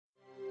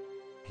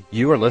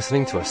You are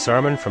listening to a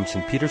sermon from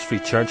St. Peter's Free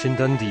Church in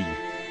Dundee,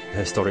 the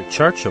historic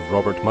church of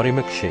Robert Murray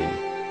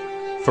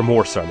McShane. For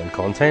more sermon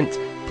content,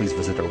 please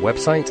visit our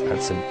website at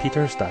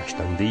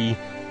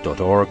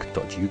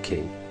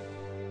stpeters-dundee.org.uk.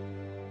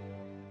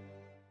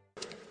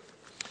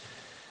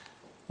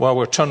 Well,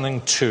 we're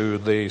turning to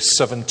the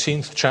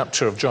 17th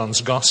chapter of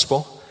John's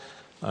Gospel.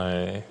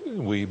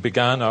 We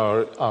began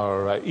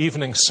our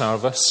evening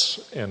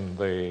service in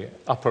the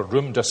upper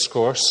room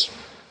discourse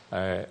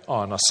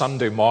on a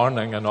Sunday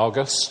morning in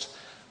August,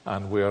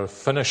 and we're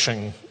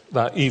finishing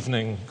that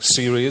evening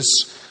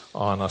series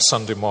on a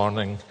Sunday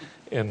morning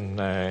in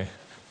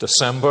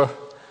December.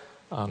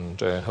 And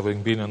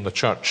having been in the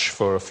church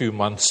for a few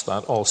months,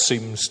 that all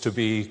seems to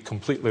be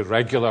completely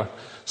regular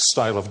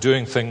style of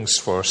doing things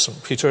for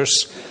St.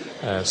 Peter's.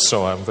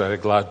 So I'm very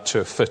glad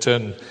to fit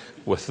in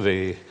with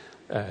the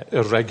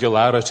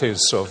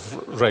irregularities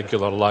of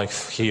regular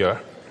life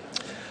here.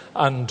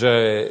 And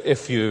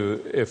if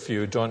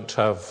you don't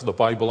have the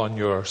Bible on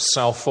your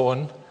cell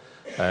phone,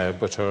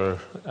 but are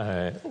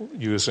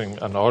using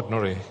an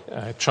ordinary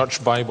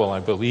church Bible, I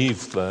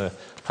believe the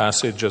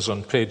passage is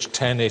on page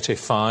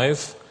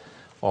 1085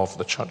 of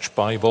the church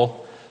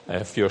Bible.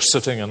 If you're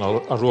sitting in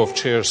a row of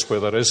chairs where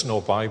there is no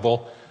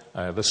Bible,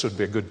 this would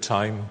be a good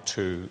time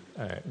to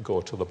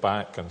go to the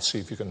back and see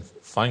if you can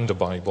find a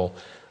Bible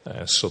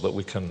so that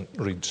we can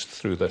read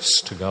through this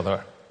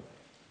together.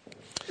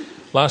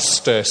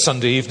 Last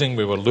Sunday evening,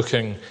 we were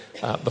looking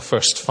at the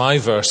first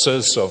 5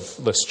 verses of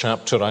this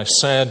chapter. I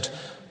said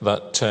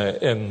that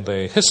in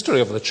the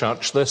history of the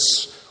church,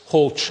 this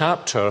whole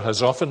chapter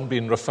has often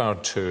been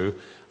referred to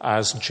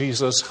as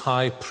Jesus'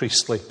 high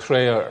priestly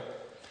prayer.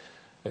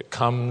 It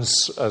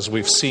comes, as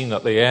we've seen,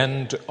 at the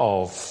end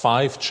of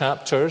 5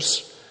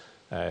 chapters.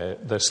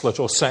 This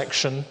little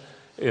section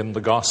in the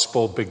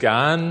Gospel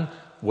began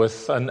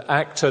with an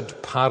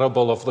acted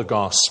parable of the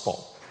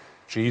Gospel.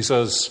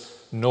 Jesus,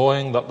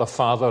 knowing that the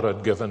Father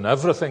had given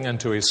everything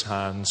into his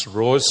hands,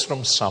 rose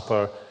from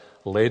supper,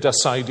 laid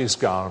aside his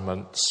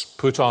garments,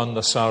 put on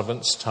the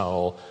servant's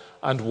towel,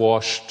 and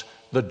washed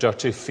the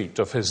dirty feet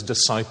of his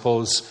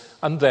disciples,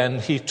 and then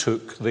he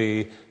took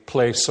the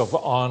place of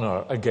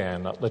honor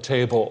again at the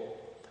table.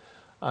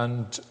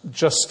 And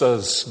just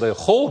as the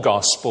whole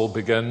Gospel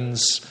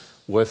begins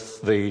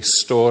with the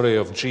story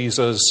of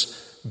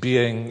Jesus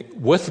being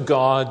with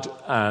God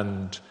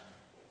and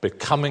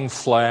becoming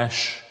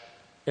flesh,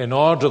 in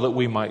order that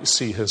we might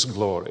see his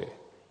glory.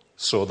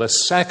 So the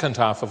second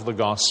half of the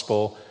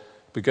Gospel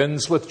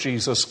begins with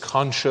Jesus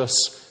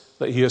conscious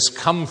that he has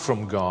come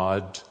from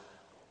God,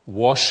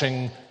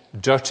 washing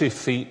dirty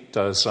feet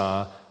as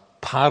a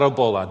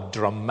parable, a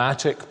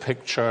dramatic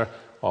picture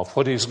of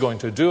what he's going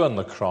to do on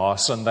the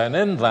cross, and then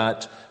in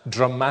that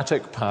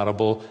dramatic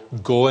parable,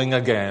 going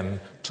again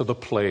to the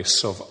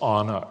place of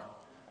honor.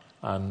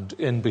 And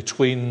in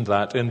between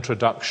that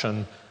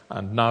introduction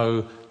and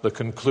now the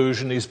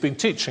conclusion, he's been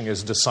teaching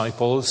his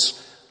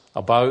disciples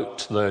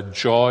about the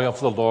joy of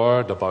the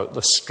Lord, about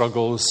the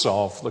struggles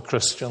of the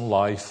Christian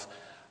life,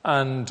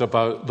 and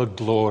about the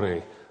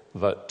glory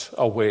that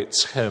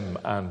awaits him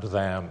and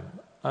them.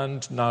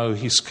 And now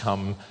he's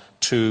come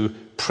to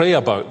pray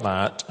about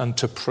that and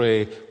to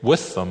pray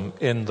with them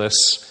in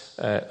this,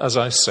 as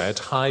I said,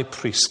 high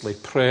priestly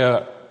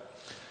prayer.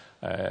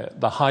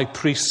 The high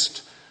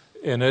priest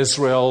in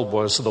Israel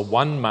was the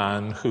one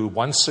man who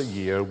once a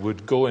year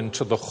would go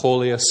into the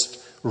holiest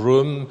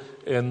room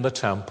in the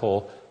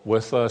temple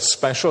with a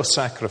special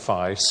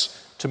sacrifice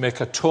to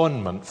make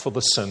atonement for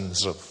the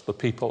sins of the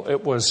people.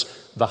 It was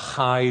the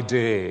high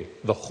day,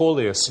 the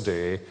holiest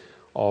day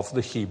of the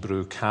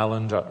Hebrew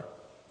calendar.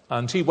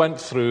 And he went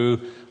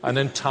through an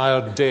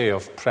entire day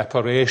of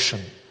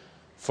preparation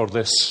for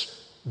this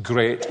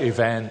great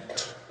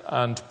event.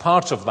 And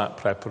part of that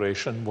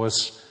preparation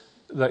was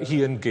that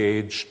he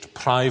engaged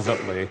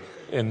privately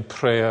in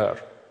prayer.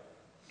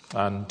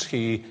 And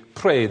he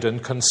prayed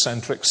in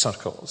concentric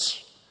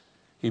circles.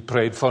 He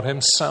prayed for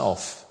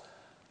himself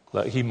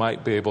that he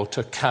might be able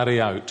to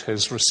carry out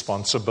his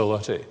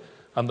responsibility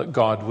and that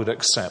God would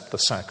accept the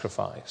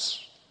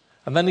sacrifice.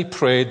 And then he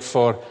prayed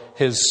for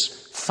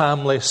his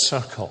family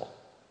circle,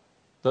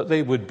 that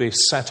they would be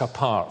set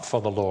apart for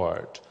the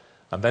Lord.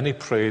 And then he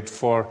prayed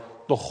for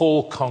the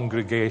whole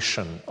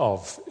congregation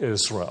of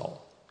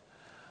Israel.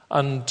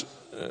 And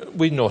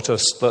we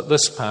noticed that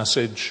this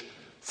passage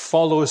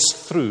follows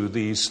through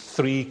these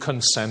 3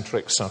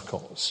 concentric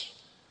circles.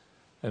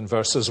 In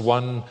verses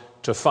 1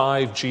 to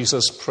 5,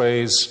 Jesus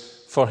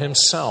prays for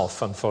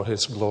himself and for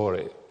his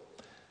glory.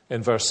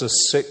 In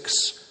verses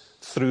 6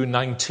 through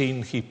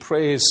 19, he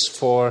prays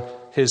for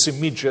his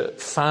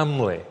immediate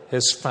family,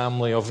 his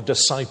family of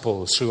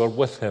disciples who are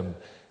with him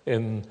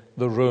in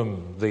the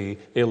room, the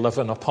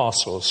 11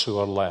 apostles who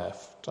are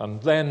left.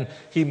 And then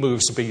he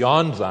moves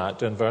beyond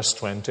that in verse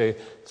 20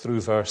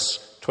 through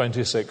verse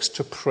 26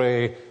 to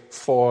pray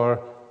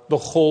for the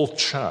whole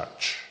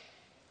church,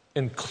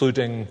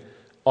 including,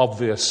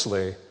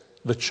 obviously,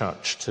 the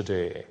church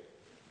today.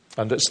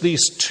 And it's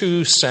these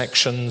 2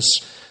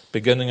 sections,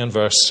 beginning in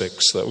verse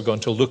 6, that we're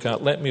going to look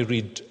at. Let me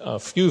read a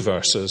few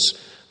verses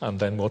and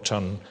then we'll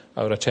turn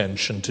our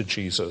attention to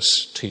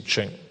Jesus'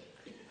 teaching.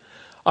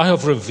 I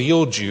have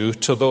revealed you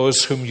to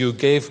those whom you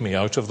gave me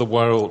out of the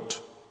world.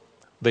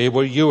 They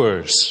were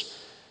yours.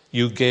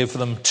 You gave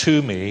them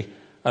to me,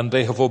 and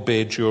they have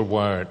obeyed your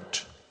word.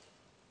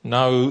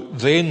 Now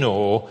they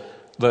know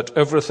that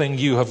everything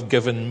you have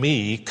given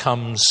me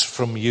comes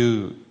from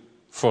you,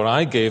 for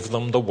I gave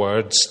them the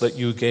words that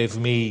you gave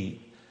me,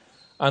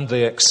 and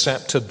they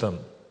accepted them.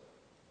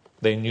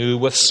 They knew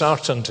with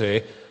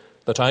certainty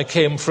that I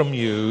came from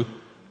you,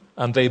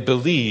 and they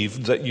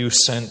believed that you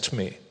sent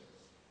me.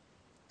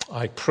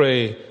 I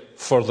pray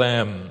for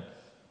them.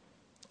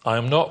 I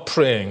am not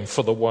praying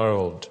for the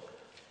world,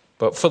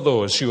 but for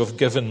those you have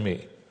given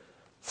me,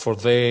 for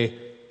they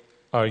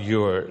are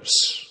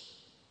yours.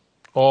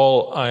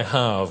 All I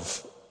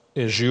have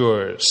is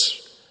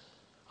yours,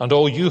 and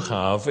all you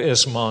have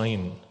is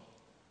mine,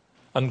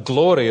 and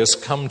glory has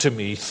come to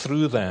me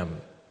through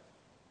them.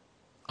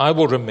 I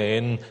will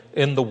remain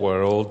in the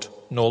world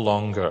no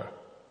longer,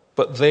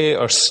 but they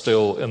are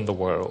still in the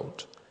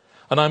world.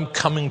 And I'm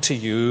coming to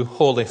you,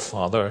 Holy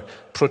Father.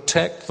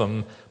 Protect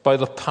them by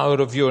the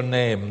power of your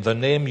name, the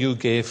name you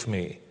gave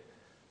me,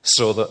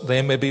 so that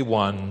they may be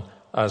one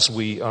as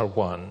we are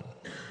one.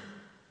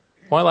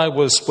 While I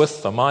was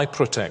with them, I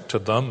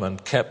protected them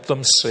and kept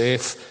them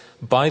safe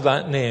by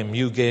that name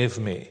you gave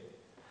me.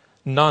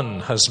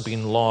 None has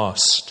been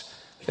lost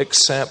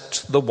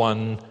except the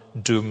one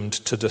doomed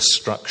to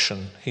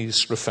destruction.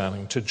 He's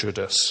referring to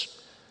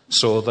Judas,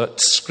 so that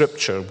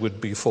Scripture would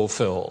be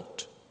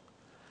fulfilled.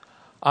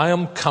 I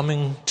am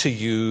coming to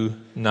you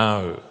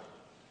now,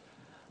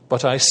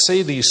 but I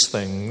say these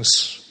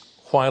things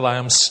while I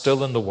am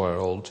still in the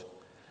world,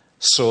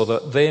 so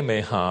that they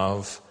may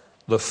have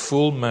the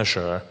full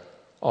measure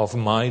of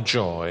my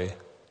joy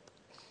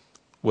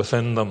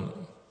within them.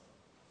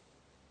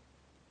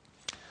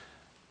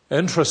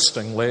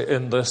 Interestingly,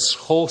 in this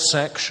whole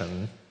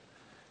section,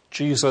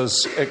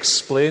 Jesus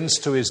explains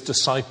to his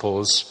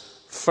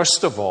disciples,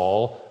 first of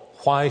all,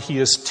 why he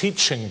is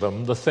teaching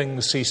them the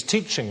things he's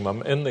teaching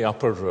them in the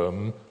upper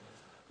room.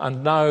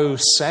 And now,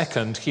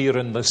 second, here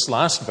in this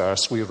last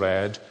verse we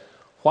read,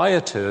 why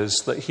it is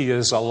that he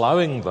is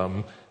allowing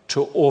them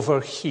to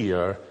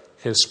overhear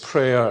his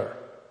prayer.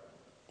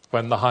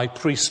 When the high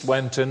priest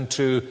went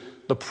into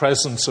the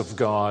presence of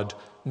God,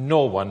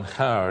 no one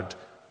heard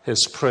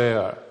his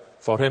prayer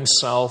for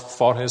himself,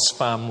 for his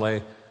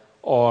family,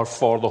 or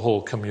for the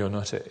whole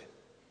community.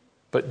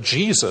 But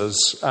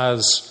Jesus,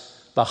 as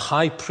the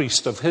high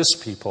priest of his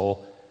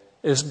people,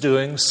 is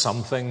doing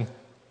something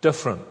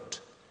different.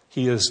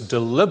 He is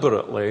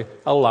deliberately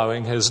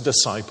allowing his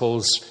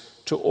disciples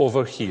to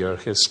overhear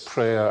his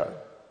prayer.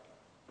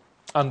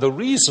 And the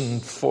reason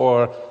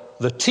for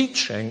the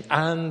teaching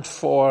and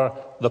for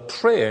the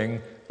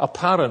praying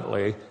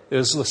apparently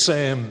is the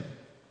same,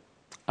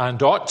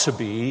 and ought to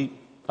be,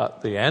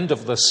 at the end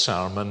of this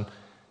sermon,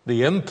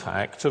 the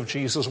impact of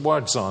Jesus'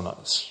 words on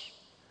us.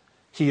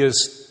 He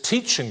is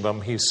teaching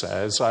them, he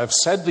says, I have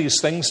said these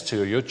things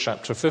to you,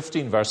 chapter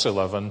 15, verse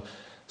 11,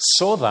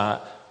 so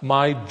that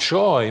my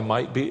joy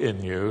might be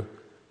in you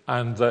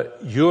and that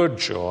your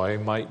joy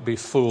might be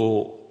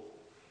full.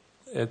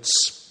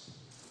 It's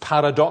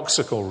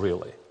paradoxical,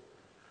 really.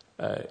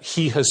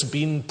 He has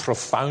been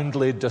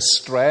profoundly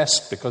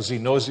distressed because he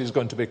knows he's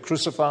going to be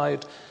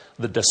crucified.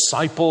 The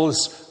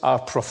disciples are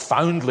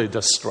profoundly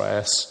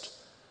distressed,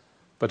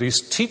 but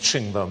he's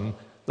teaching them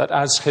that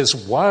as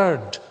his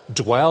word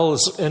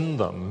dwells in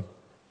them,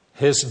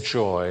 his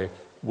joy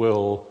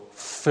will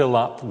fill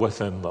up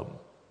within them.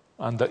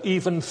 And that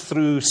even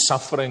through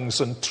sufferings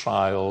and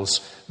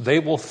trials, they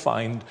will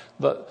find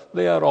that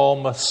they are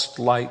almost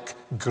like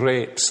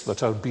grapes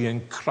that are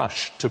being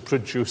crushed to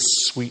produce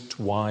sweet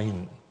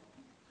wine.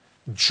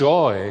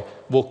 Joy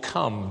will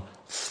come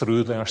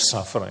through their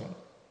suffering.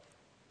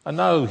 And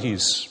now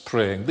he's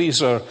praying.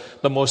 These are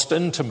the most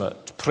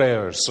intimate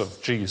prayers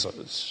of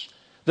Jesus.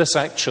 This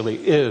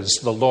actually is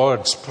the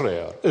Lord's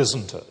Prayer,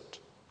 isn't it?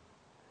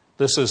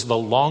 This is the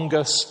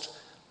longest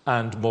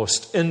and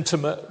most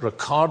intimate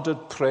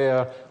recorded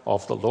prayer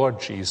of the Lord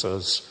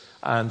Jesus,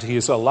 and he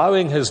is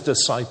allowing his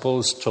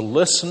disciples to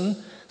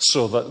listen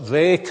so that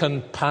they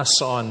can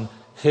pass on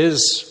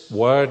his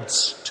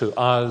words to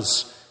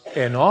us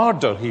in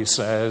order, he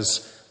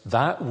says,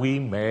 that we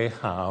may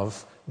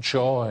have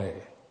joy.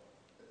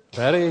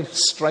 Very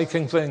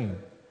striking thing.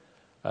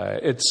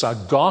 It's a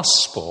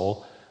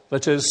gospel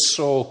that is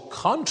so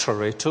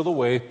contrary to the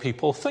way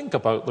people think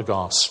about the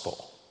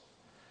gospel.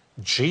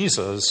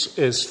 Jesus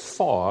is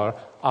for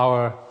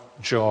our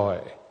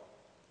joy.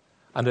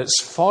 And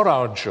it's for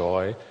our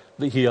joy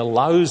that he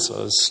allows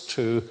us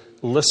to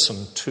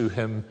listen to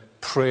him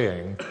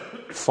praying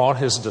for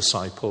his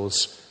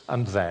disciples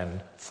and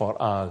then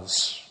for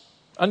us.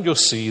 And you'll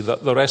see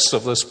that the rest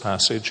of this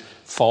passage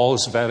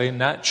falls very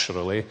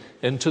naturally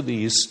into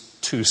these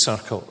two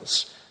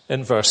circles.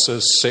 In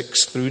verses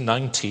 6 through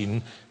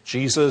 19,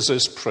 Jesus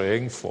is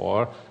praying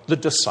for the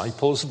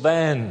disciples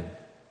then,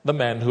 the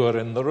men who are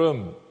in the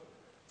room,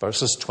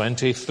 Verses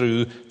 20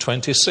 through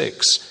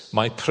 26.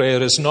 My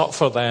prayer is not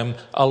for them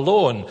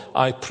alone.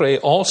 I pray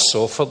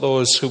also for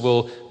those who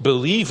will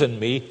believe in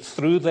me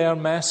through their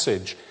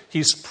message.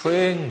 He's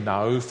praying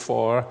now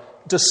for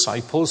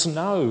disciples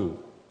now.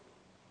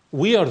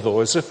 We are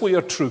those, if we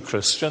are true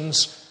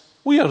Christians,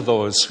 we are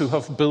those who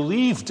have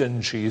believed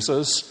in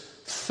Jesus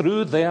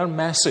through their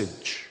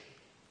message.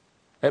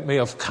 It may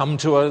have come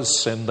to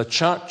us in the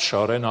church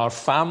or in our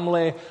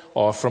family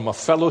or from a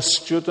fellow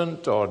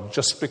student or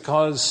just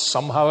because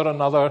somehow or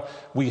another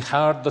we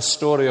heard the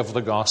story of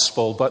the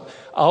gospel. But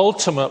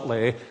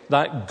ultimately,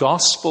 that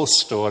gospel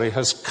story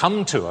has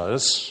come to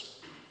us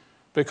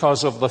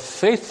because of the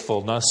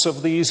faithfulness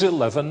of these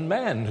 11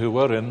 men who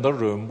were in the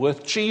room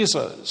with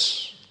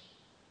Jesus.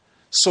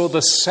 So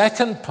the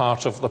second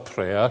part of the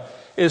prayer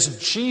is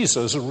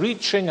Jesus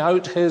reaching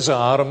out his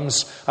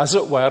arms, as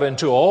it were,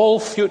 into all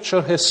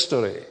future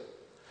history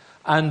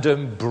and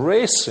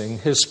embracing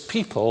his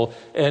people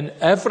in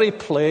every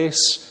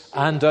place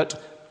and at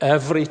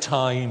every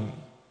time.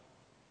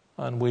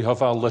 And we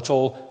have a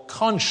little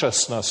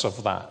consciousness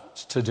of that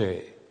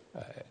today.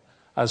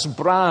 As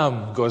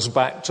Bram goes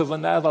back to the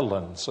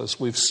Netherlands, as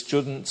we've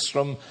students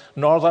from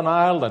Northern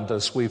Ireland,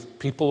 as we've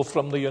people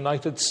from the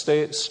United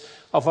States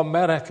of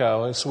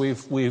America, as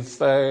we've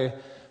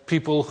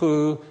people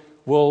who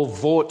will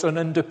vote on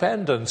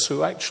independence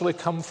who actually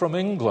come from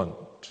England.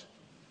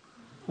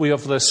 We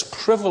have this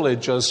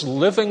privilege as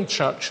living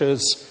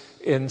churches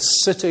in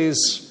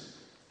cities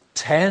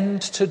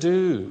tend to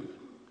do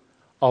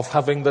of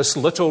having this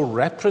little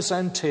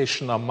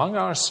representation among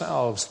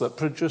ourselves that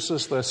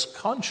produces this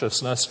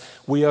consciousness.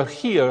 We are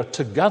here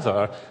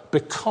together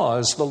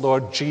because the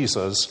Lord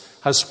Jesus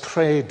has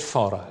prayed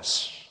for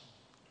us.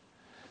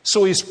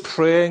 So he's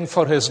praying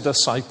for his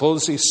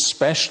disciples,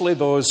 especially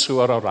those who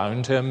are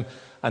around him,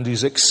 and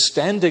he's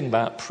extending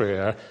that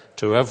prayer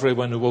to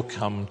everyone who will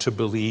come to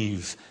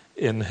believe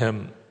in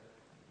him.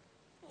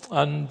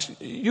 And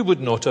you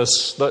would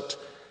notice that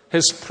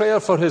his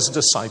prayer for his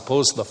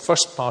disciples, the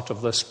first part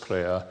of this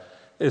prayer,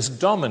 is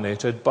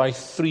dominated by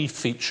three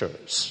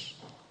features.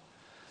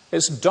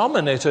 It's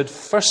dominated,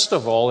 first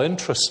of all,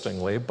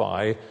 interestingly,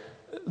 by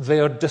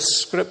their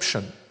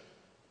description,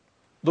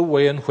 the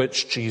way in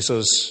which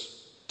Jesus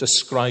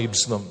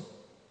describes them.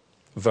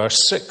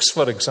 Verse 6,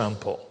 for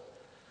example,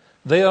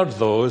 they are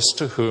those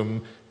to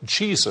whom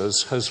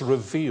Jesus has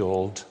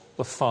revealed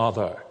the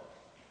Father.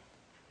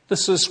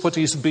 This is what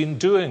he's been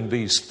doing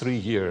these 3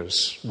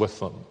 years with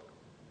them.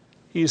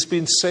 He's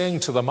been saying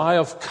to them, I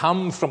have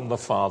come from the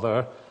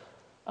Father,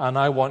 and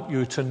I want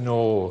you to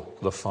know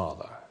the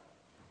Father.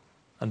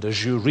 And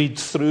as you read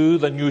through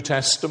the New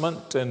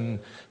Testament in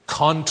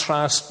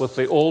contrast with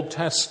the Old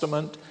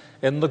Testament,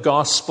 in the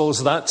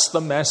Gospels, that's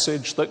the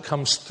message that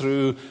comes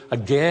through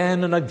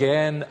again and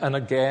again and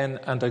again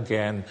and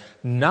again.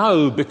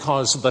 Now,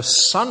 because the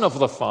Son of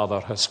the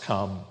Father has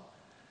come,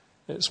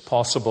 it's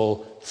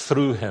possible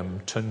through him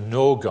to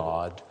know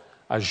God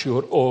as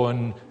your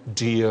own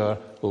dear,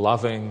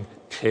 loving,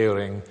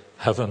 caring,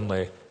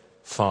 heavenly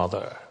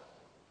Father.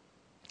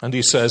 And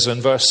he says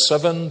in verse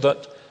 7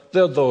 that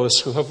they're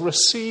those who have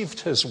received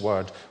his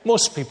word.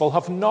 Most people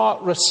have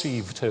not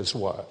received his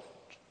word.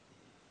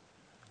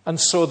 And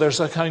so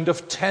there's a kind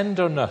of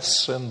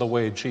tenderness in the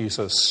way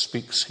Jesus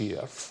speaks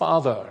here.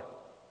 Father,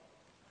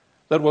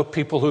 there were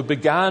people who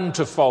began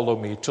to follow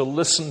me, to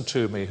listen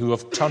to me, who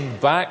have turned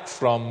back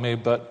from me,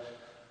 but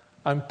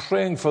I'm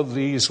praying for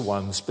these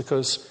ones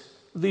because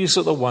these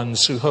are the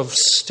ones who have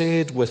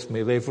stayed with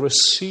me. They've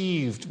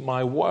received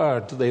my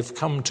word. They've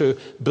come to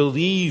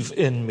believe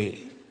in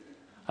me.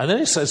 And then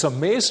he says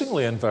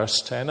amazingly in verse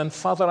 10, and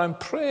Father, I'm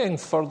praying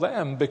for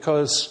them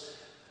because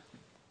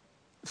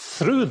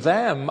through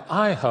them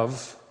I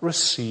have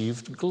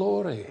received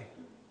glory.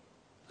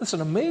 That's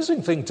an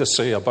amazing thing to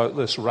say about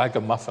this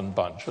ragamuffin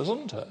bunch,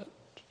 isn't it?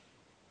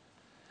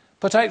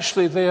 But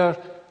actually they're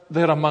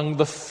among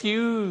the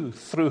few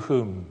through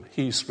whom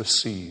he's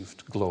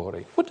received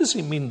glory. What does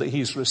he mean that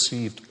he's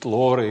received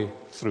glory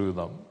through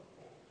them?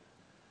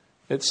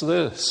 It's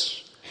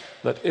this,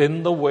 that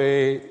in the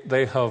way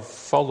they have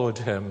followed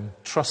him,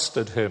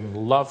 trusted him,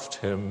 loved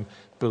him,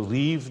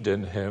 believed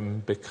in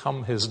him,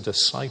 become his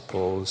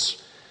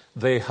disciples,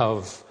 they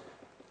have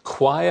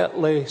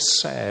quietly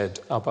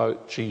said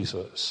about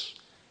Jesus,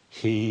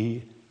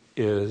 he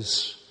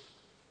is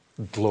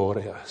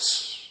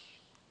glorious.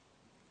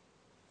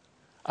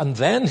 And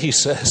then he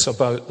says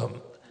about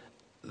them,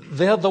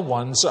 they're the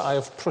ones that I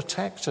have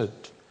protected.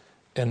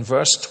 In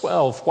verse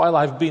 12, while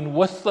I've been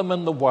with them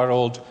in the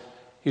world,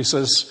 he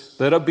says,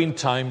 there have been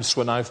times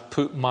when I've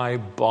put my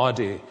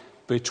body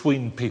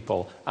between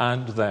people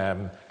and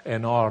them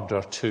in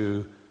order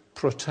to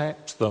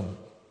protect them.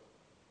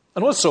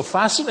 And what's so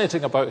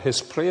fascinating about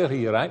his prayer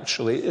here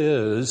actually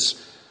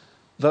is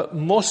that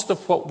most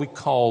of what we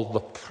call the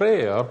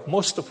prayer,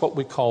 most of what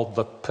we call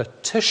the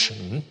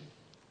petition,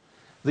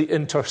 the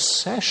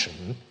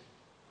intercession,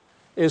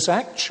 is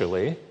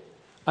actually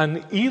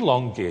an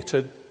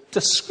elongated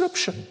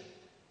description.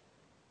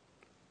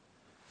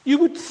 You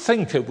would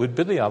think it would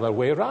be the other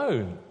way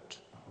around.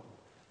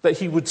 that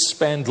he would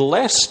spend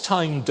less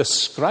time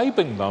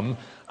describing them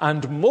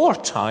and more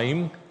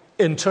time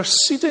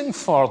interceding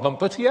for them.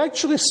 But he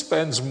actually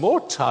spends more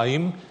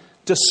time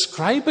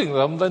describing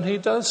them than he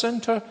does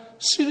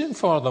interceding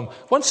for them.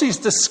 Once he's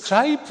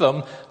described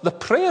them, the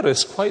prayer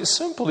is quite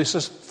simple. He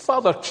says,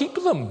 Father, keep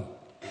them.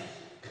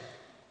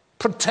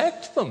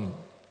 Protect them.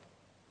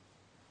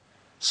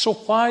 So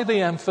why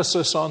the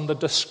emphasis on the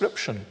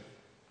description?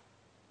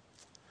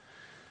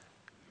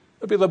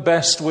 Maybe the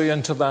best way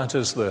into that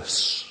is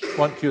this. I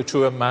want you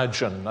to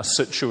imagine a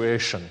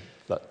situation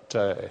that,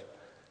 of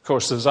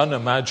course, is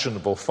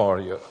unimaginable for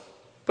you.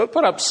 But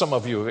perhaps some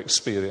of you have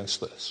experienced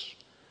this.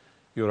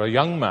 You're a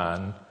young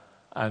man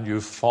and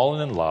you've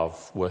fallen in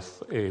love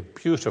with a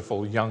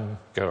beautiful young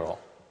girl.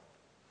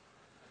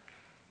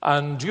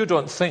 And you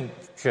don't think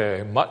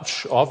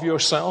much of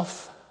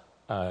yourself.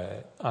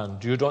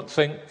 And you don't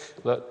think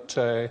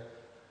that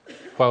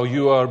while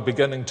you are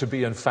beginning to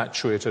be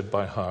infatuated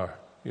by her,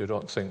 you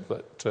don't think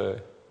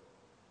that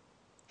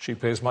she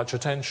pays much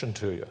attention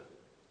to you.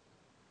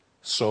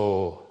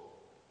 So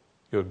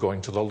you're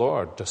going to the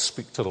Lord to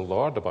speak to the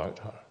Lord about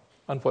her.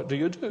 And what do?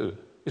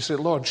 You say,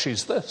 Lord,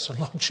 she's this, and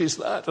Lord, she's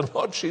that, and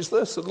Lord, she's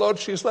this, and Lord,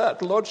 she's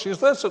that, and Lord, she's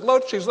this, and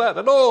Lord, she's that,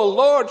 and oh,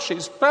 Lord,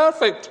 she's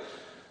perfect.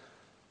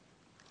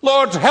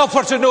 Lord, help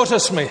her to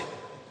notice me.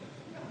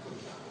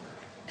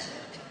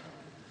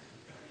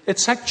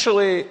 It's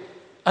actually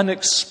an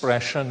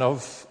expression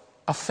of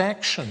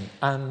affection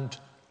and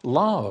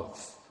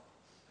love,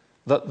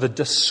 that the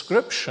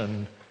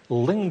description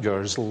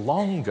lingers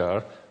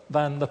longer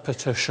than the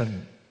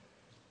petition.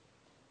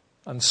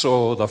 And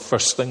so the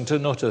first thing to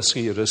notice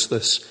here is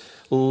this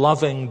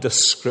loving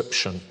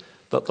description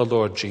that the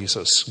Lord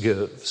Jesus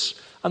gives.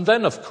 And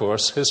then, of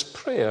course, his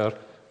prayer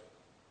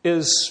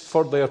is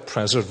for their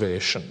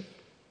preservation.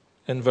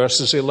 In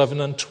verses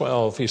 11 and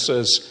 12, he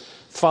says,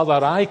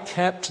 Father, I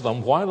kept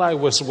them, while I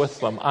was with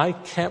them, I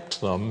kept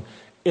them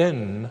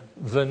in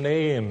the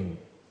name.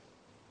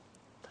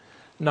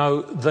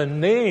 Now, the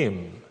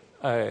name,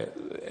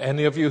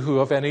 any of you who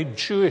have any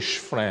Jewish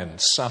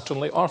friends,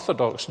 certainly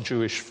Orthodox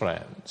Jewish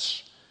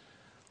friends,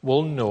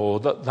 will know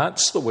that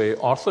that's the way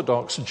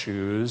Orthodox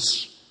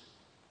Jews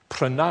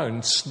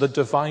pronounce the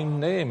divine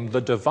name.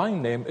 The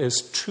divine name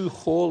is too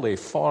holy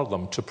for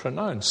them to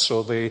pronounce,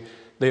 so they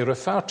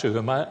refer to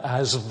him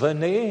as the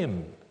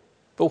name.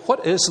 But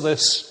what is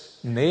this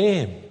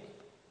name?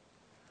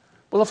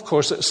 Well, of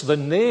course, it's the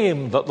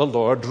name that the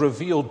Lord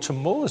revealed to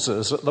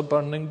Moses at the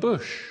burning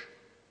bush.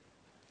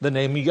 The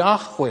name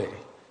Yahweh,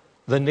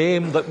 the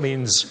name that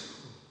means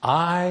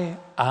I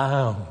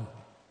am,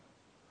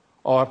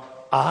 or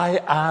I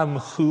am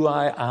who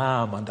I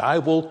am, and I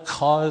will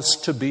cause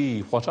to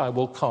be what I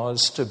will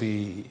cause to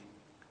be.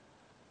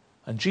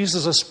 And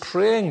Jesus is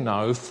praying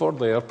now for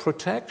their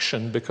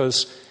protection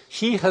because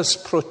he has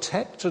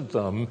protected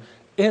them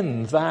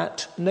in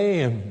that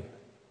name.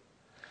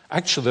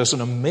 Actually, there's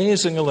an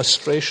amazing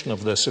illustration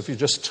of this. If you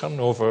just turn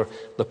over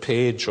the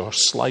page or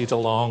slide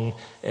along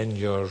in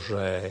your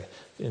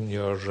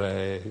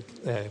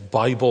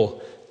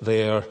Bible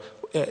there,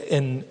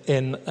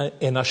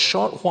 in a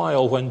short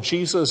while, when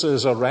Jesus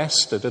is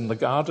arrested in the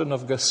Garden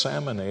of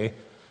Gethsemane,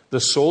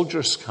 the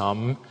soldiers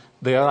come.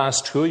 They are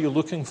asked, who are you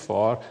looking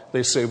for?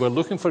 They say, we're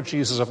looking for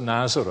Jesus of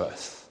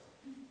Nazareth.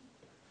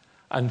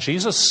 And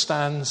Jesus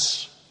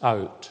stands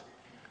out.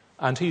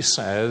 And he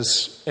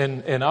says,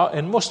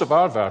 in most of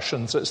our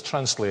versions, it's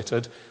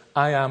translated,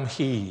 I am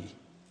he.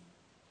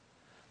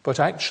 But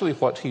actually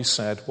what he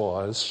said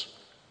was,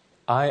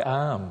 I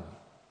am.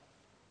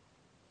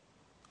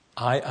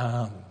 I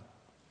am.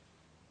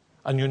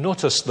 And you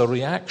notice the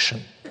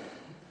reaction.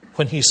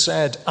 When he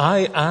said,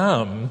 I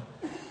am,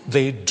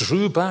 they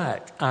drew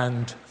back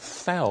and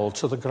fell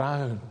to the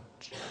ground.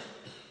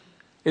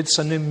 It's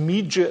an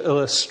immediate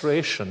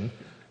illustration,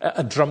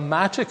 a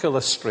dramatic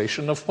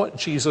illustration of what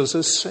Jesus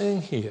is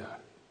saying here.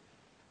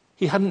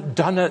 He hadn't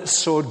done it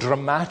so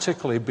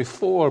dramatically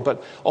before,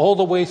 but all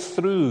the way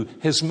through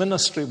his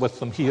ministry with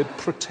them, he had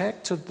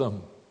protected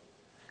them.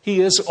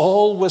 He is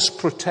always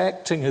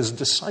protecting his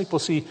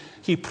disciples.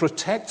 He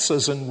protects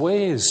us in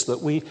ways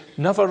that we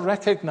never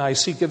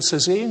recognize. He gives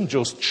his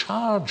angels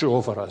charge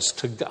over us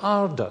to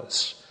guard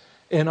us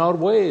in our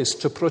ways,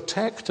 to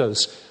protect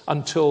us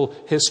until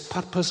his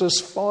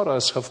purposes for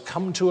us have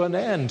come to an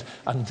end.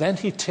 And then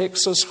he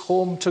takes us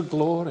home to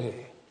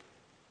glory.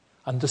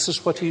 And this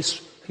is what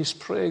he's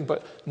praying.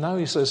 But now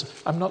he says,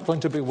 I'm not going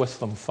to be with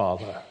them,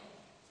 Father.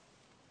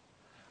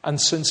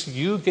 And since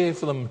you gave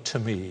them to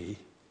me,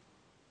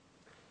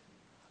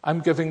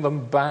 I'm giving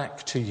them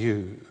back to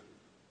you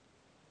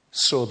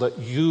so that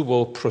you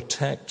will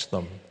protect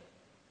them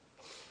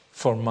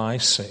for my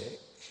sake.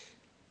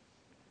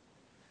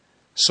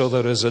 So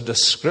there is a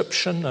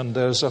description and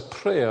there's a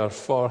prayer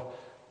for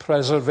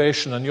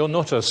preservation. And you'll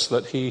notice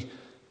that he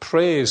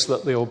prays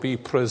that they'll be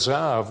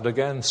preserved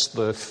against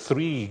the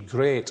three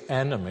great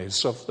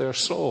enemies of their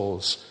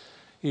souls.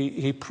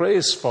 He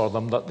prays for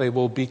them that they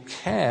will be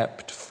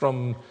kept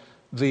from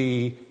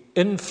the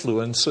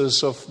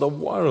influences of the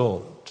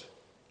world.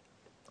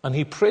 And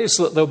he prays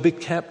that they'll be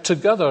kept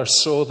together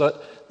so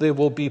that they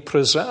will be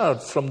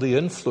preserved from the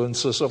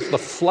influences of the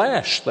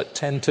flesh that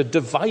tend to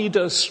divide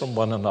us from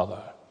one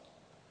another.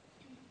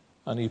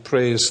 And he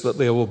prays that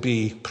they will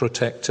be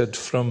protected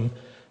from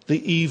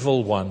the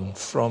evil one,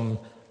 from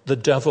the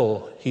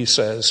devil. He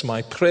says,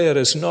 my prayer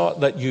is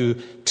not that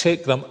you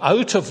take them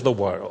out of the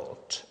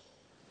world,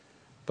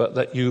 but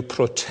that you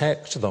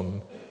protect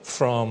them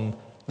from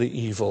the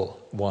evil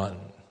one.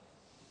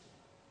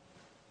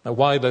 Now,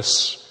 why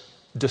this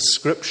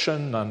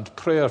description and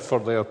prayer for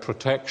their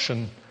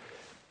protection?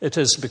 It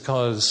is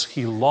because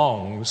he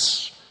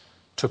longs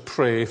to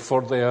pray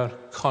for their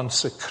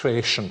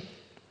consecration.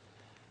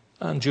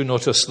 And you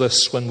notice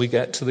this when we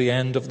get to the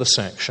end of the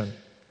section.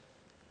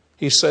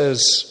 He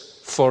says,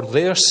 for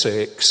their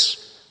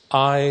sakes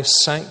I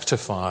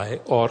sanctify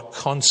or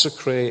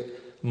consecrate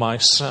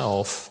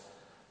myself,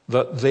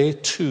 that they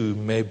too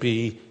may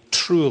be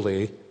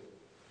truly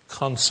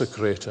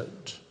consecrated.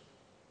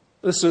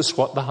 This is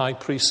what the high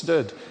priest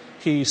did.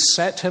 He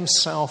set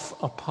himself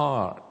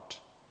apart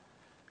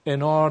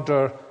in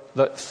order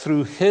that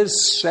through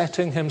his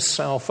setting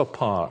himself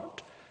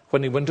apart,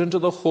 when he went into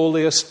the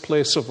holiest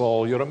place of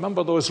all, you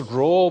remember those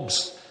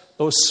robes,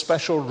 those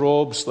special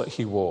robes that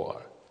he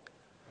wore,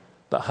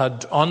 that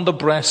had on the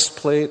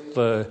breastplate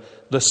the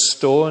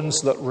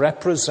stones that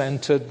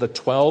represented the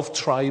 12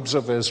 tribes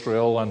of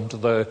Israel, and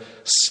the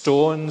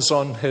stones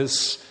on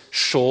his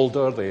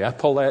shoulder, the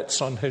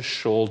epaulets on his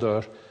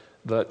shoulder,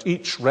 that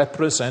each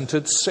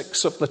represented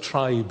 6 of the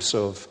tribes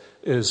of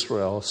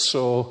Israel.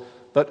 So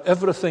that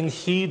everything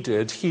he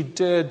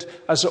did,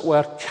 as it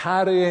were,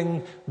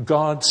 carrying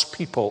God's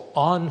people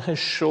on his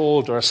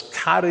shoulders,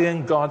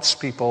 carrying God's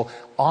people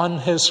on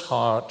his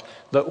heart,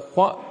 that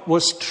what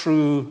was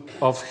true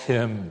of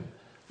him,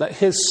 that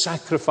his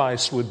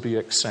sacrifice would be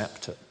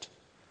accepted,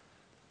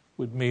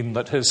 would mean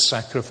that his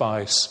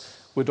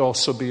sacrifice would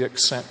also be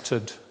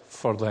accepted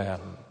for them.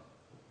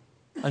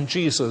 And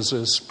Jesus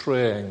is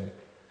praying.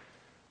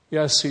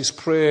 Yes, he's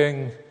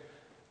praying,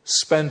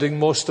 spending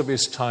most of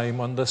his time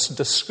on this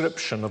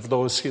description of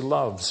those he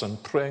loves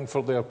and praying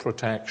for their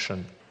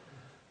protection.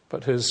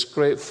 But his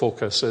great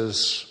focus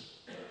is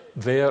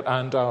their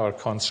and our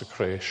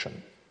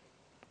consecration.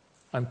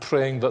 I'm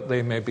praying that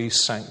they may be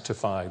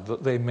sanctified,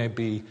 that they may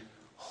be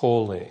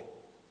holy,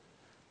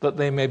 that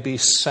they may be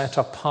set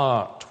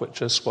apart,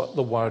 which is what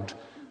the word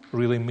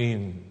really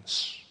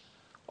means.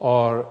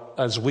 Or,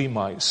 as we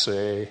might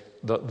say,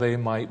 that they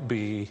might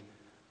be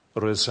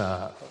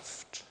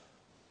reserved.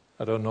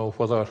 I don't know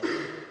whether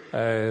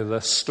the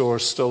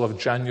stores still have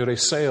January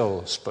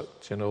sales, but,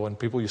 when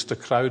people used to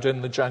crowd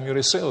in the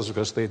January sales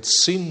because they'd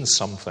seen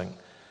something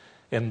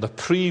in the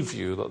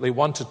preview that they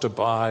wanted to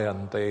buy,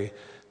 and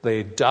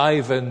they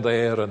dive in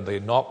there and they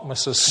knock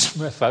Mrs.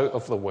 Smith out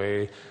of the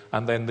way,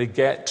 and then they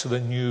get to the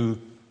new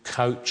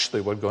couch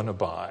they were going to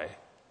buy,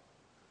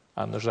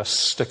 and there's a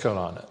sticker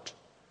on it,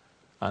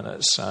 and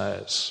it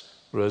says,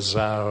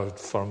 reserved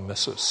for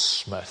Mrs.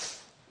 Smith.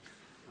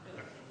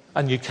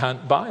 And you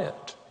can't buy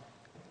it.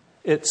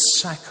 It's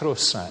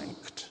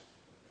sacrosanct.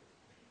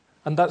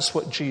 And that's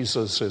what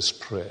Jesus is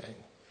praying.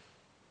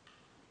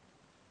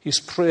 He's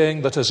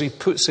praying that as he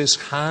puts his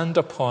hand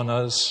upon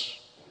us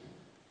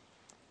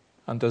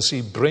and as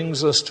he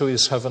brings us to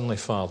his heavenly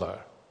Father,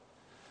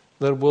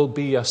 there will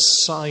be a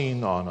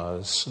sign on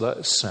us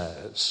that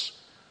says,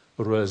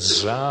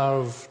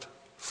 reserved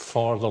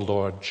for the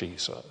Lord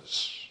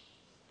Jesus.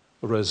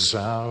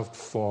 Reserved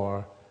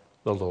for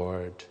the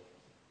Lord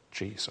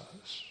Jesus.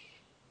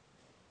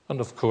 And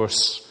of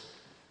course,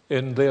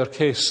 in their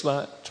case,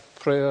 that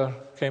prayer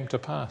came to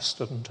pass,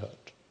 didn't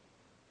it?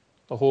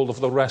 The whole of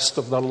the rest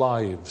of their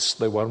lives,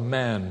 they were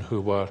men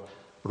who were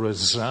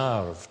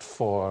reserved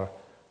for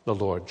the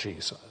Lord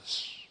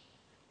Jesus.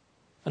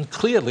 And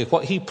clearly,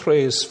 what he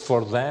prays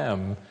for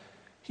them,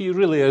 he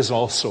really is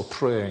also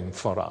praying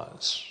for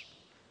us.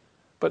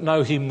 But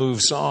now he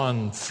moves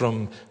on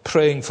from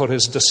praying for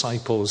his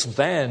disciples,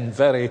 then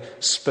very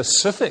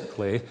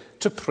specifically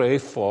to pray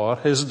for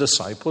his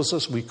disciples,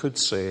 as we could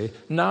say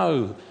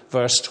now.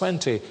 Verse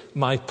 20,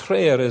 my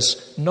prayer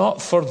is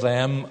not for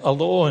them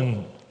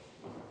alone.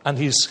 And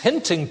he's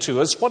hinting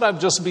to us what I've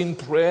just been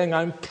praying.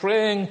 I'm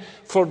praying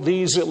for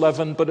these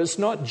 11, but it's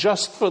not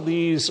just for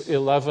these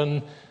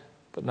 11.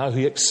 But now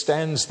he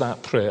extends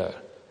that prayer.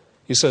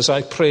 He says,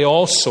 I pray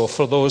also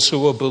for those who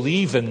will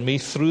believe in me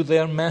through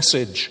their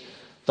message,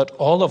 that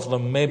all of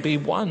them may be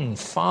one.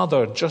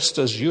 Father, just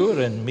as you're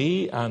in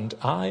me and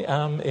I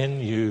am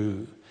in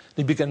you.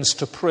 He begins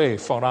to pray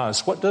for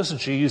us. What does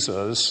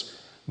Jesus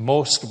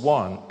most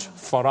want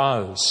for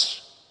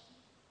us?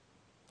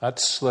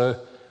 That's the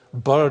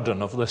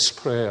burden of this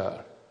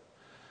prayer.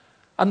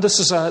 And this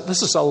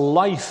is a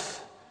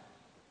life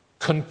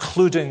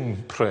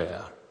concluding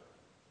prayer.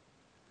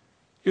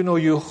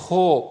 You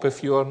hope,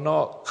 if you are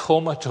not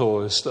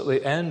comatose at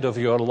the end of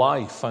your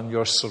life and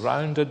you're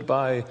surrounded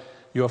by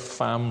your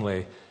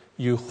family,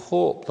 you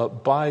hope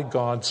that by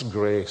God's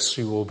grace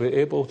you will be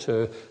able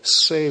to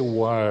say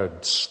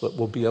words that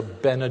will be a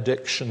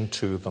benediction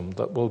to them,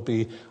 that will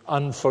be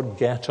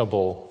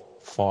unforgettable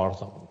for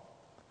them.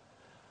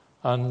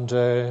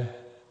 And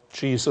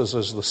Jesus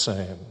is the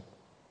same.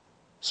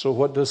 So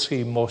what does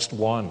he most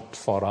want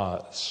for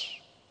us?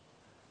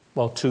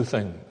 Well, two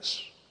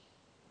things.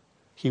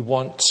 He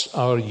wants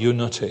our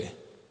unity.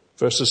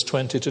 Verses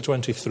 20 to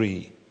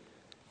 23.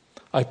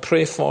 I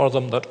pray for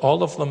them that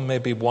all of them may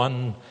be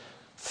one,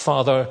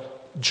 Father,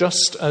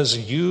 just as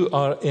you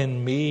are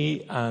in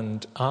me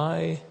and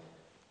I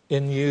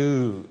in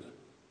you.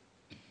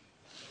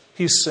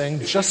 He's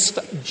saying,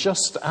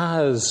 just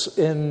as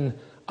in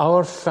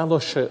our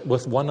fellowship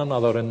with one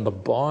another in the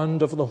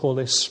bond of the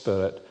Holy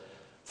Spirit,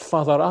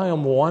 Father, I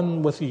am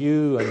one with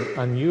you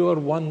and you are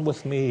one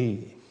with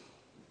me.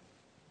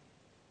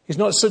 He's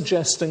not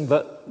suggesting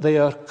that they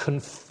are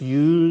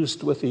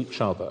confused with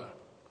each other,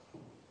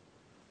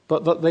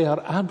 but that they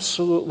are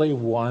absolutely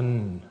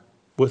one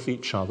with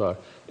each other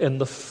in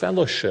the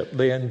fellowship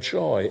they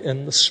enjoy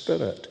in the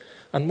Spirit.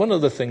 And one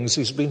of the things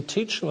he's been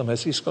teaching them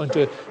is he's going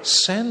to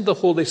send the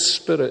Holy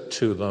Spirit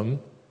to them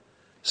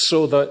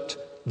so that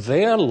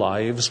their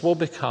lives will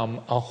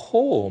become a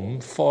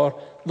home for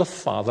the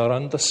Father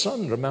and the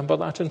Son. Remember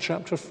that in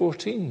chapter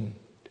 14.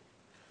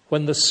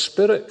 When the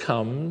Spirit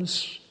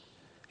comes,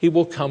 he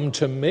will come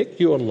to make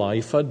your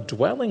life a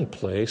dwelling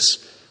place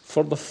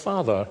for the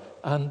Father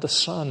and the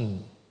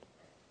Son.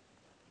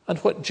 And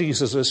what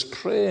Jesus is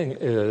praying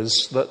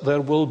is that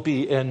there will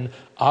be in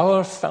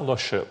our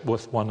fellowship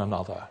with one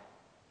another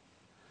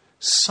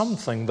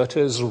something that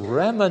is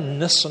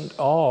reminiscent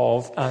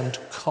of and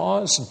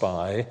caused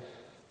by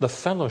the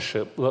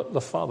fellowship that the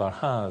Father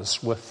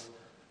has with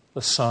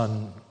the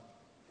Son.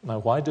 Now,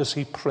 why does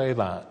he pray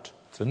that?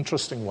 It's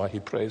interesting why he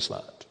prays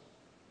that.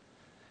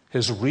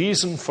 His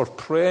reason for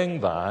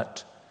praying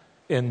that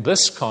in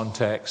this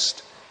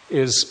context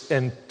is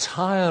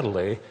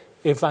entirely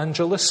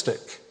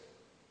evangelistic.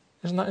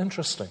 Isn't that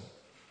interesting?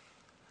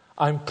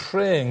 I'm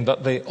praying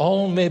that they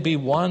all may be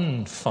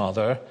one,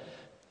 Father,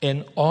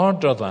 in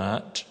order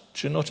that,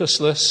 do you notice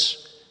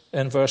this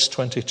in verse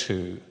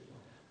 22?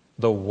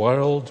 The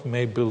world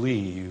may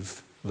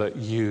believe that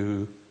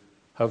you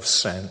have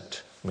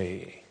sent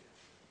me.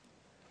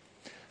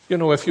 You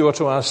know, if you were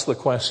to ask the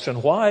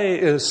question, why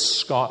is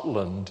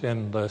Scotland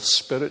in the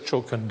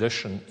spiritual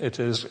condition it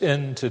is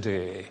in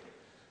today?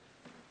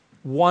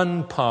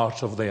 One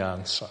part of the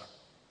answer,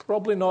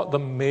 probably not the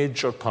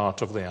major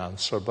part of the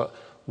answer, but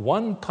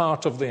one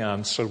part of the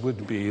answer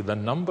would be the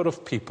number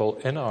of people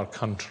in our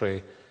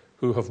country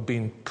who have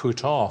been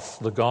put off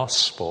the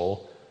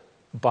gospel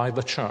by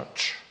the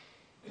church.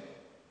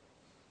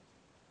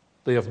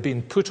 They have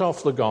been put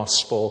off the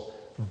gospel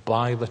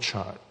by the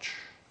church,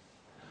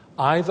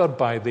 either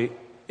by the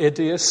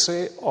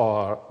idiocy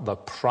or the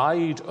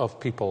pride of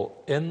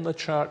people in the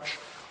church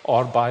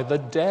or by the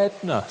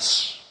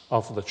deadness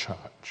of the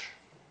church.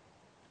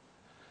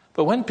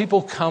 But when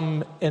people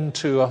come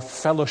into a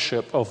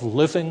fellowship of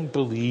living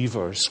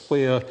believers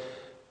where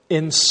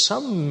in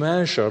some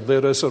measure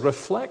there is a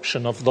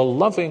reflection of the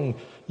loving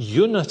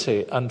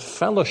unity and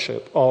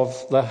fellowship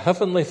of the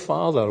Heavenly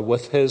Father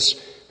with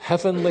his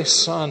Heavenly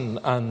Son,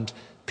 and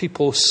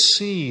people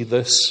see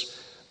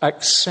this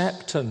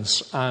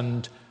acceptance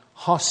and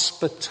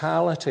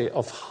hospitality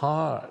of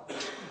heart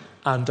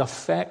and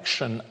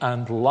affection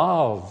and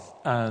love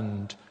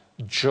and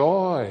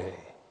joy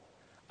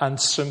and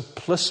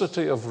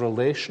simplicity of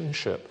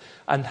relationship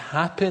and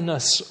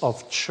happiness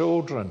of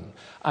children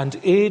and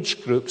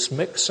age groups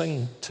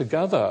mixing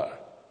together.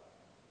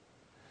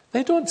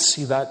 They don't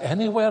see that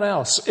anywhere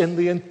else in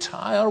the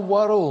entire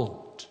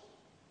world.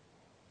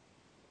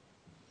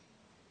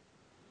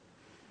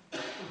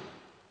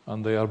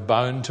 And they are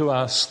bound to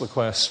ask the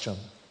question.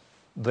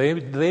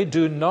 They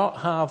do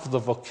not have the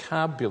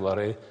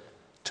vocabulary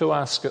to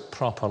ask it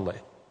properly.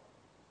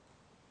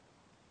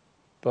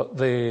 But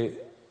they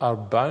are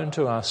bound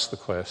to ask the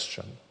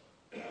question,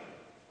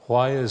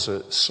 why is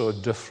it so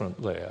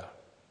different there?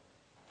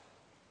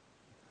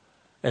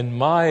 In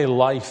my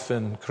life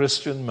in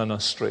Christian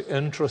ministry,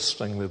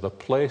 interestingly, the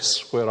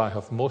place where I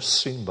have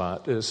most seen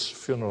that is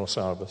funeral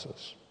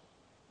services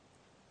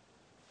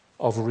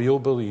of real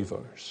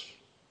believers.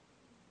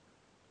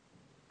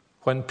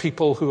 When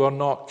people who are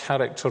not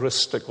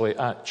characteristically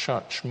at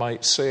church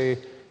might say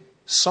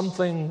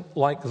something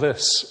like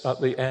this at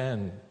the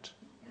end.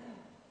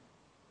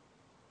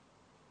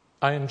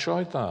 I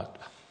enjoyed that.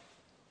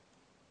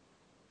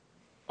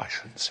 I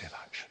shouldn't say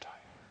that, should I?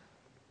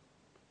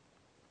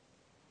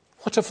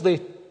 What have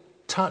they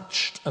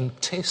touched and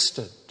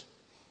tasted?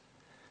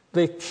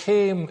 They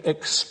came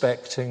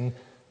expecting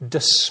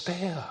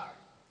despair,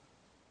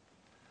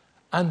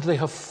 and they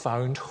have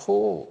found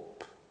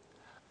hope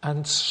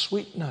and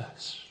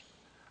sweetness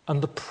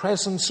and the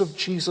presence of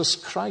Jesus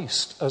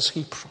Christ as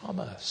he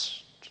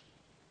promised.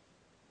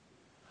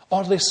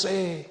 Or they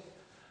say,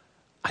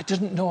 I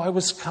didn't know I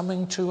was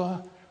coming to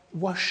a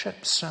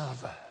worship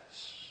service.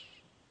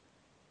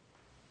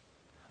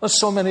 There's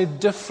so many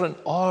different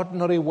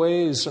ordinary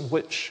ways in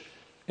which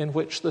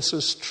this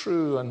is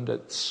true, and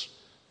it's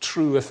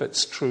true if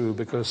it's true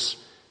because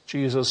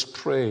Jesus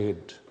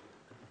prayed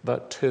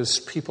that his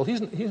people,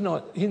 he's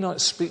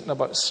not speaking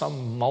about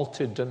some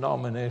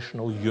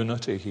multi-denominational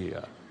unity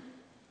here.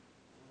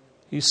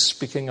 He's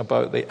speaking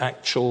about the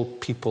actual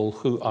people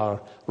who are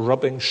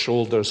rubbing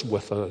shoulders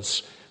with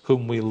us,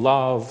 whom we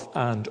love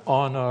and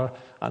honor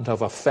and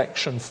have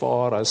affection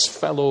for as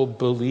fellow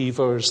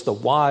believers, the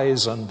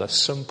wise and the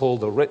simple,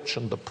 the rich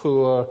and the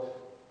poor,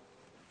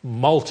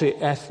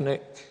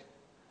 multi-ethnic,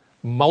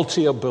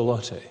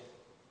 multi-ability.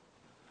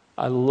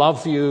 I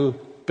love you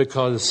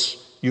because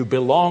you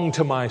belong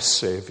to my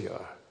Savior.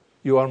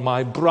 You are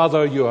my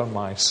brother, you are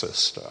my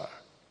sister.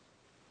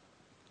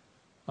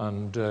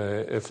 And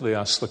if they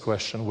ask the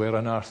question, where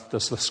on earth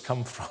does this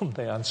come from?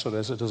 The answer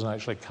is, it doesn't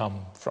actually come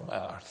from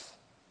earth.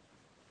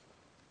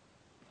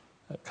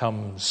 It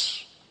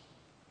comes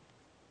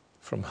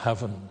from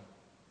heaven.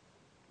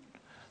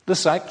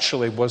 This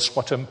actually was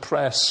what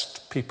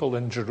impressed people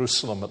in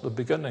Jerusalem at the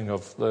beginning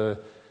of the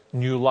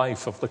new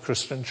life of the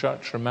Christian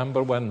church.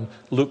 Remember when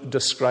Luke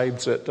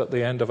describes it at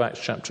the end of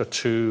Acts chapter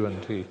 2,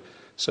 and he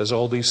says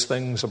all these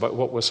things about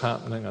what was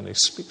happening, and he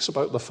speaks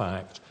about the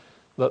fact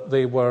that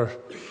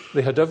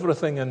they had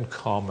everything in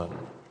common.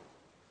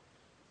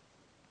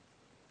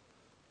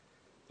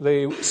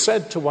 They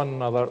said to one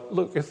another,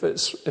 look, if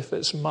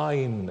it's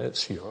mine,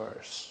 it's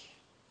yours.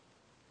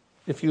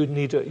 If you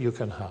need it, you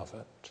can have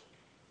it.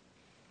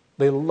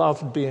 They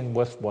loved being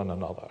with one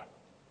another.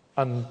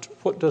 And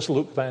what does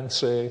Luke then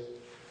say?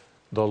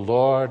 The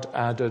Lord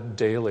added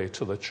daily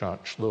to the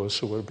church those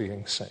who were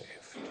being saved.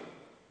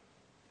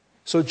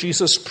 So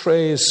Jesus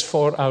prays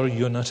for our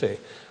unity.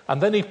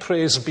 And then he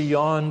prays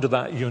beyond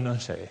that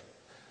unity,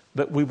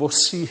 that we will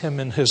see him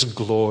in his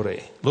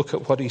glory. Look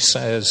at what he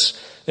says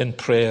in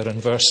prayer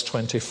in verse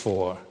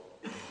 24.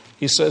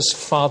 He says,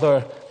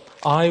 Father,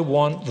 I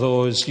want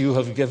those you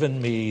have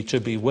given me to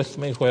be with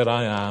me where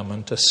I am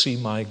and to see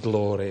my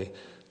glory,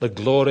 the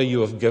glory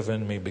you have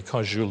given me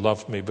because you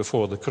loved me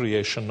before the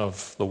creation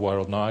of the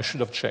world. Now, I should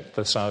have checked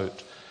this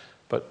out,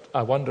 but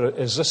I wonder,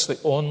 is this the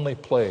only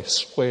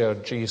place where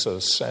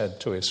Jesus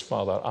said to his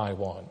Father, I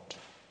want?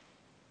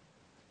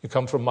 You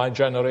come from my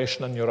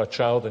generation and you're a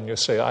child and you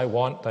say, I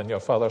want, then your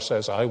father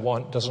says, I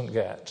want doesn't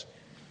get.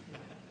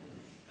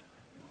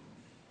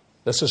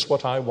 This is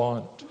what I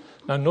want.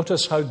 Now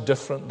notice how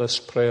different this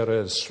prayer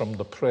is from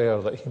the prayer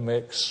that he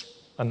makes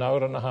an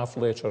hour and a half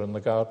later in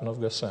the Garden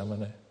of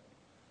Gethsemane.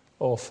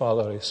 Oh,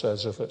 Father, he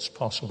says, if it's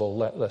possible,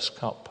 let this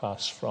cup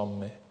pass from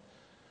me.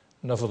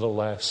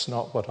 Nevertheless,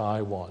 not what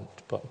I want,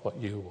 but what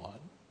you want.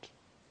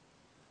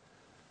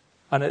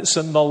 And it's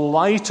in the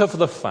light of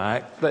the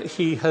fact that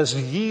he has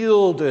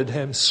yielded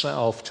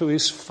himself to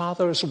his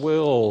Father's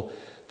will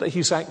that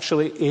he's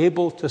actually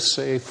able to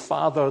say,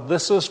 Father,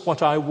 this is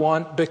what I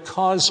want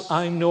because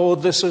I know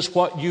this is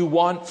what you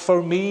want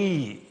for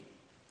me.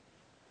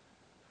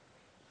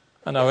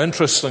 And now,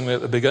 interestingly,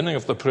 at the beginning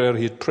of the prayer,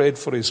 he had prayed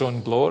for his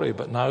own glory,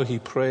 but now he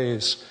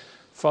prays,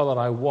 Father,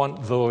 I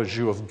want those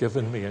you have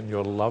given me in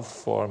your love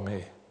for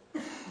me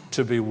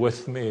to be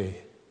with me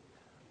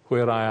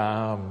where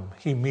I am.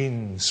 He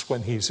means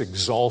when he's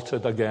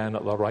exalted again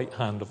at the right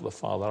hand of the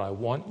Father, I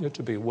want you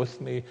to be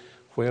with me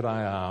where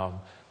I am,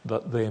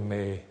 that they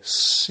may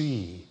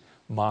see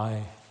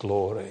my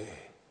glory.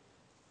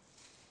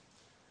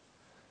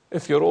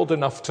 If you're old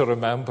enough to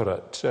remember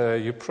it,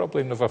 you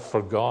probably never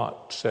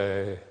forgot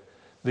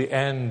the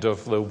end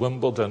of the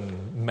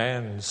Wimbledon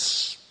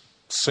men's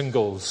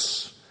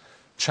singles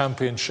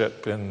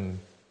championship in,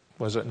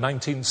 was it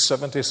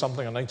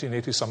 1970-something or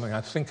 1980-something? I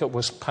think it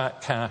was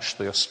Pat Cash,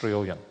 the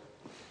Australian,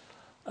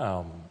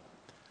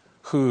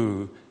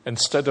 who,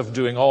 instead of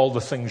doing all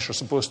the things you're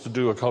supposed to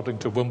do according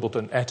to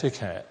Wimbledon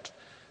etiquette,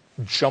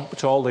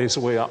 jumped all his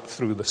way up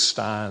through the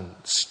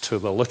stands to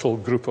the little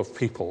group of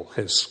people,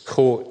 his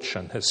coach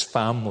and his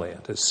family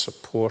and his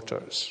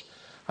supporters.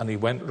 And he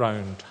went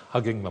round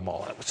hugging them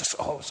all. It was just, it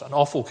was an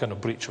awful kind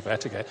of breach of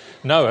etiquette.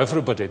 Now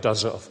everybody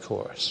does it, of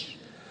course.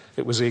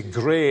 It was a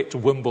great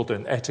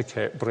Wimbledon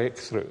etiquette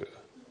breakthrough.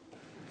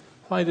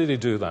 Why did he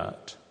do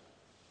that?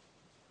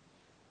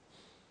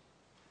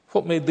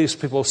 What made these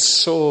people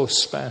so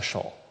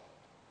special?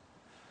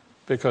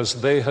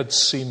 Because they had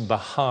seen the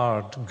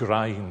hard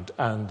grind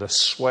and the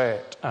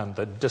sweat and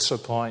the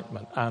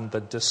disappointment and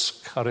the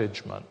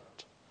discouragement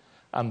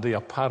and the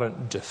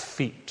apparent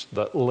defeat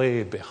that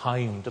lay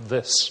behind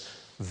this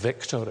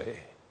victory.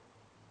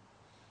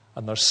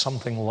 And there's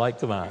something like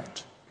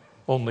that,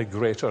 only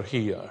greater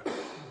here.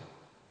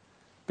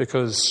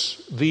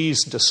 Because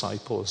these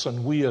disciples,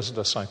 and we as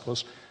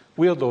disciples,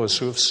 we are those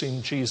who have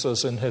seen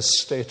Jesus in his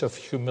state of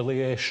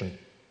humiliation.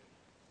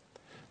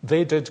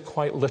 They did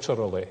quite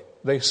literally.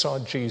 They saw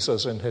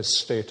Jesus in his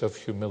state of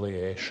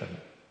humiliation.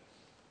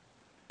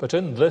 But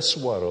in this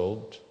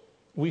world,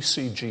 we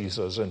see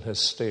Jesus in his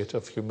state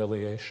of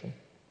humiliation.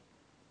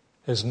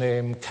 His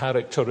name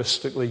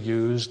characteristically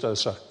used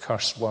as a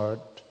curse word.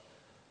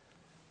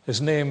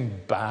 His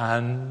name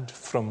banned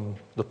from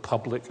the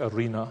public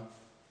arena.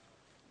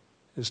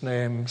 His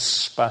name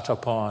spat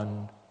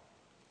upon.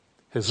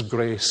 His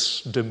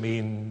grace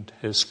demeaned.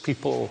 His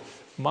people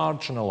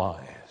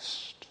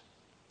marginalized.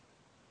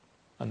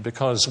 and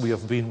because we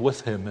have been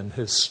with him in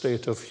his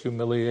state of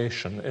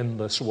humiliation in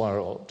this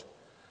world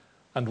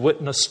and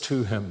witnessed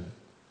to him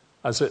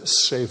as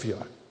its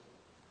Savior,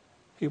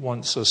 he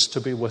wants us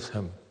to be with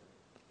him,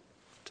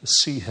 to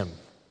see him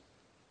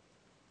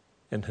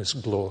in his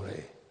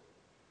glory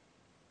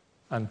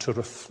and to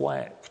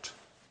reflect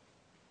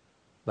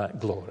that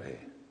glory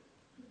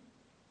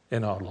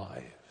in our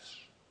lives.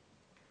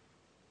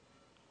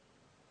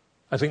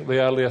 I think the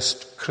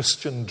earliest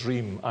Christian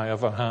dream I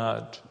ever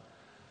had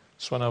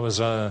was when I was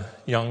a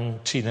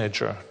young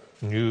teenager,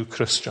 new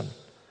Christian.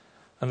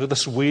 And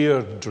this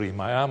weird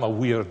dream, I am a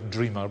weird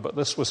dreamer, but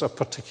this was a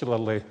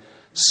particularly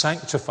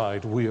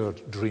sanctified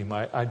weird dream.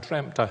 I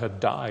dreamt I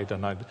had died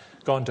and I'd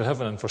gone to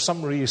heaven, and for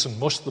some reason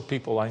most of the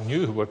people I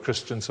knew who were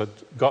Christians had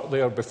got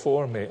there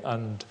before me,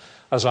 and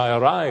as I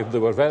arrived they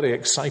were very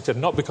excited,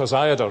 not because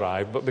I had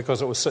arrived, but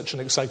because it was such an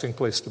exciting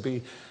place to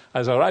be.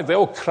 As I arrived, they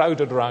all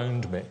crowded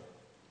around me,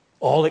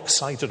 all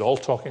excited, all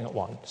talking at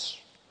once.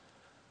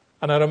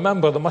 And I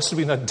remember there must have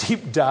been a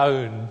deep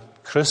down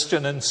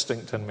Christian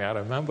instinct in me. I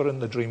remember in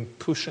the dream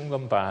pushing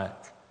them back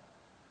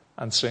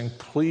and saying,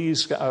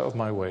 please get out of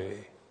my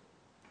way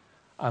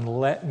and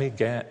let me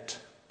get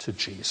to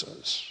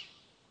Jesus.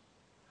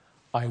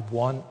 I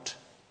want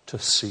to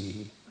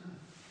see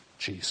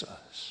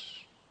Jesus.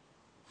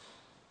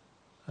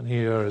 And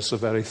here is the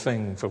very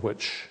thing for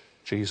which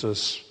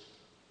Jesus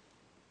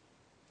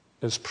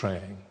is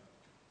praying.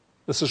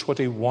 This is what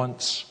he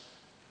wants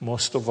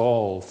most of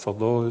all for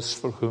those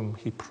for whom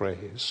he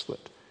prays,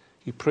 that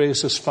he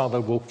prays his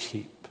Father will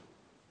keep.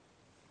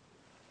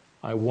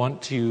 I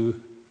want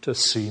you to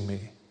see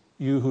me,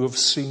 you who have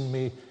seen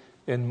me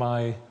in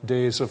my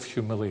days of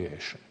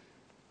humiliation.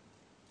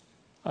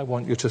 I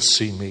want you to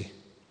see me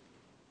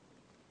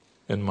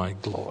in my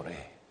glory.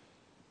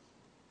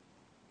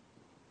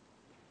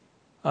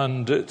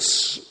 And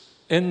it's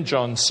in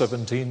John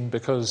 17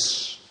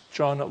 because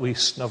John at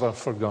least never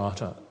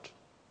forgot it.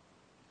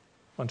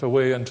 Went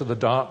away into the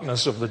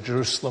darkness of the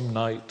Jerusalem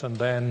night and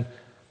then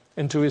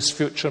into his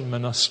future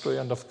ministry.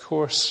 And of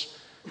course,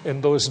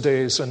 in those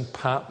days in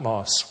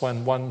Patmos,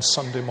 when one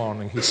Sunday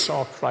morning he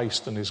saw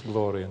Christ in his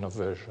glory in a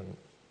vision,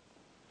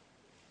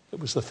 it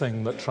was the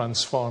thing that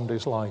transformed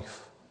his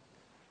life.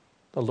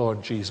 The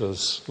Lord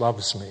Jesus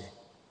loves me.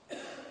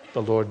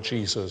 The Lord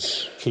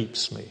Jesus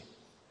keeps me.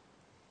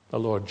 The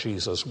Lord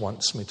Jesus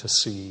wants me to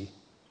see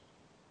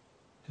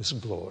his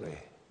glory.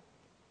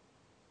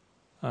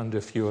 And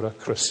if you're a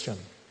Christian,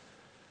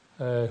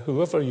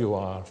 whoever you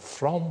are,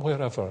 from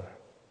wherever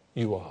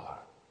you are,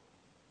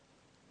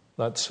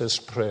 that's his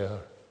prayer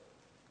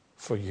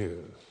for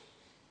you.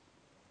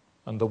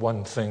 And the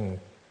one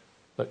thing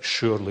that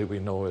surely we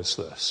know is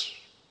this,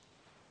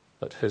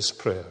 that his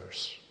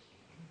prayers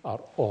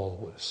are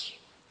always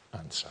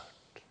answered.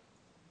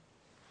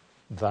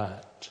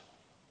 That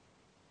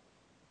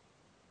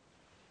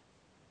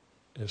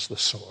is the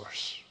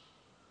source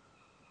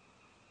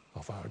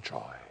of our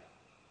joy.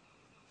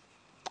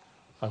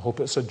 I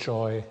hope it's a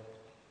joy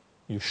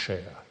you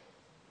share.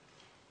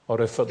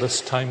 Or if at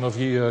this time of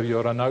year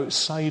you're an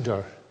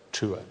outsider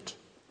to it,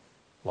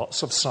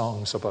 lots of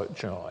songs about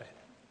joy,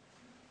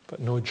 but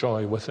no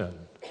joy within,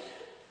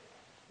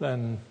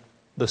 then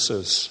this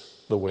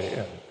is the way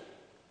in.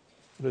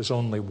 There is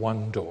only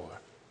one door,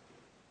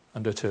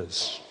 and it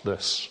is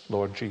this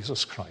Lord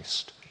Jesus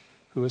Christ,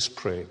 who has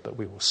prayed that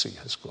we will see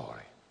his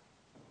glory.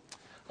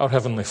 Our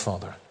Heavenly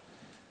Father,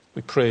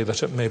 we pray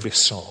that it may be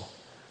so,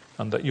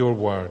 and that your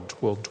word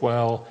will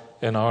dwell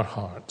in our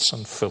hearts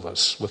and fill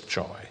us with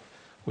joy.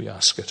 We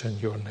ask it in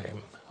your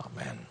name.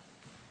 Amen.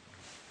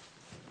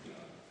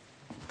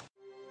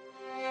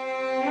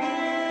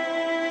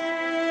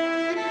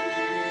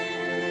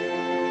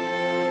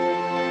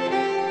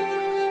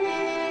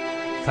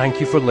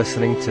 Thank you for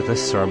listening to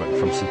this sermon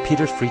from St.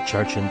 Peter's Free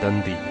Church in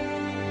Dundee.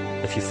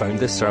 If you found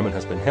this sermon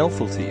has been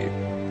helpful to you,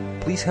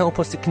 please help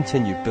us to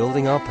continue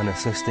building up and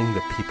assisting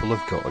the people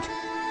of God.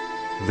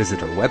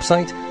 Visit our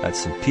website at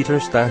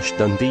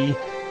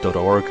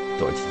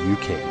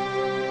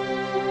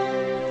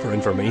stpeters-dundee.org.uk. For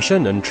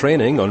information and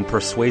training on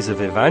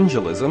persuasive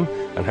evangelism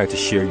and how to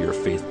share your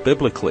faith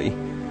biblically,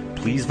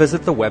 please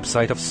visit the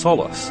website of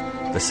Solace,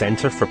 the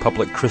Centre for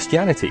Public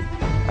Christianity,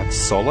 at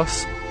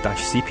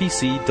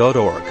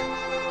solace-cpc.org.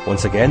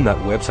 Once again, that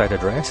website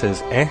address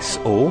is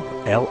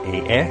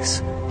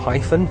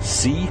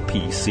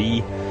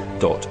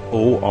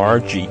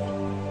solas-cpc.org.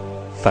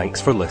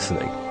 Thanks for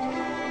listening.